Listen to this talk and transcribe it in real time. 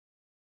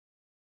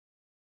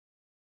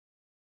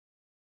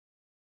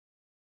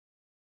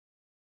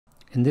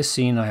In this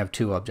scene I have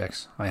two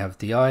objects. I have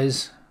the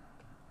eyes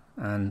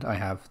and I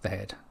have the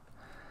head.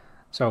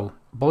 So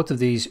both of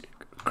these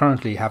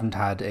currently haven't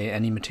had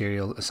any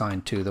material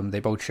assigned to them. They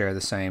both share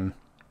the same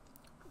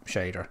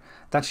shader.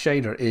 That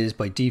shader is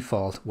by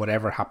default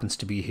whatever happens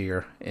to be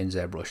here in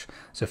ZBrush.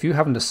 So if you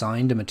haven't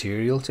assigned a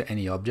material to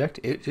any object,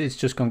 it's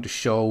just going to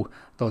show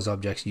those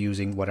objects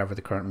using whatever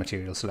the current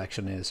material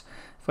selection is.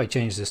 If I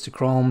change this to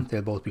chrome,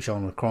 they'll both be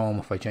shown with chrome.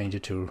 If I change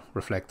it to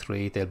reflect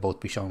 3, they'll both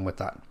be shown with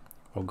that,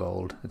 or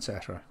gold,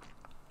 etc.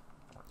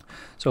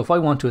 So if I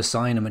want to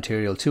assign a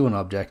material to an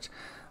object,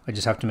 I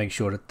just have to make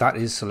sure that that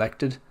is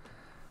selected.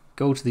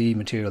 Go to the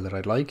material that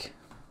I'd like.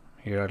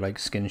 Here I'd like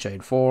skin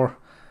shade 4,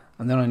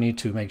 and then I need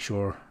to make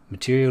sure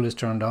material is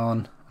turned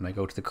on, and I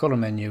go to the color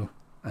menu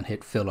and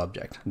hit fill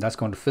object, and that's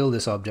going to fill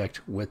this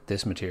object with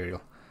this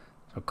material.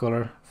 So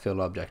color,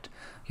 fill object.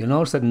 You'll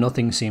notice that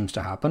nothing seems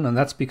to happen, and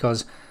that's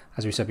because,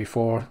 as we said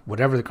before,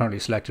 whatever the currently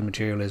selected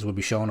material is will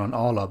be shown on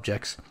all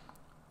objects,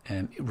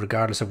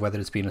 regardless of whether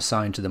it's been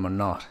assigned to them or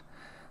not.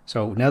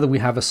 So now that we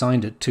have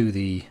assigned it to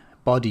the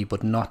body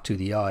but not to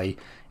the eye,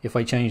 if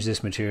I change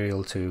this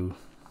material to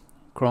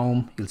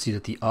chrome, you'll see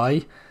that the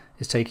eye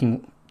is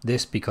taking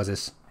this because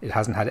it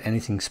hasn't had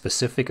anything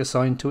specific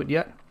assigned to it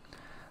yet.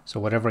 So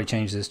whatever I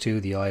change this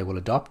to, the eye will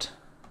adopt,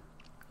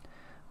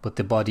 but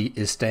the body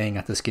is staying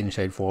at the skin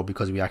shade 4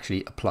 because we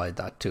actually applied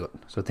that to it.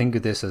 So think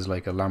of this as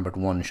like a Lambert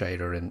 1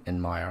 shader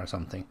in Maya or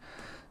something.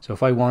 So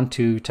if I want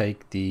to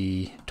take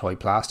the toy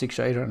plastic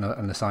shader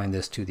and assign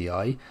this to the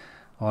eye,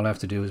 all I have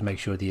to do is make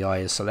sure the eye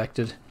is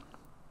selected,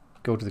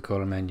 go to the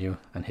color menu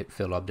and hit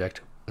fill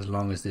object, as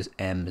long as this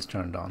M is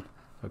turned on.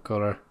 So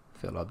color,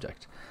 fill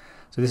object.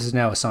 So this is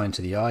now assigned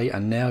to the eye,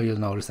 and now you'll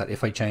notice that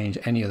if I change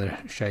any other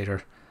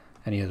shader,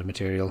 any other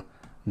material,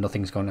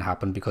 nothing's going to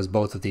happen because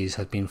both of these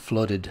have been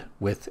flooded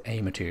with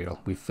a material.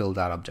 We've filled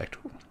that object,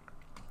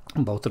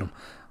 both of them.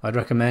 I'd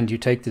recommend you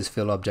take this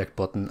fill object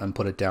button and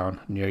put it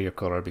down near your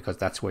color, because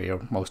that's where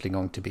you're mostly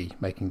going to be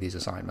making these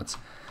assignments.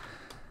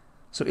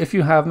 So if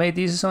you have made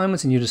these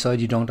assignments and you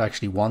decide you don't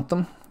actually want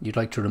them, you'd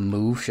like to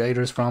remove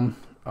shaders from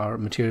or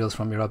materials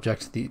from your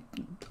object, the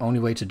only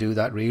way to do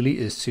that really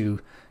is to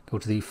go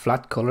to the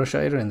flat color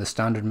shader in the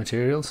standard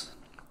materials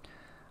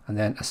and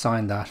then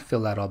assign that,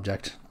 fill that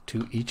object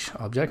to each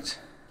object.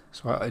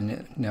 So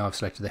now I've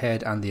selected the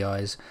head and the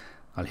eyes.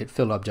 I'll hit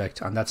fill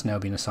object, and that's now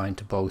been assigned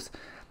to both.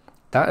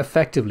 That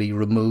effectively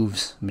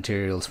removes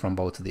materials from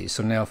both of these.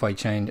 So now if I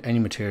change any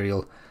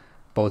material,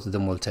 both of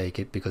them will take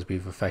it because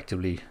we've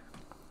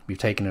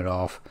taken it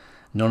off.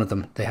 None of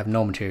them, they have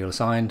no material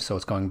assigned, so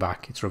it's going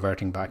back, it's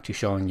reverting back to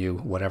showing you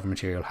whatever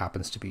material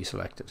happens to be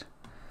selected.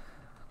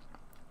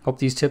 Hope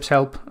these tips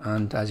help,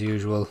 and as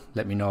usual,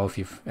 let me know if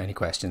you've any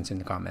questions in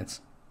the comments.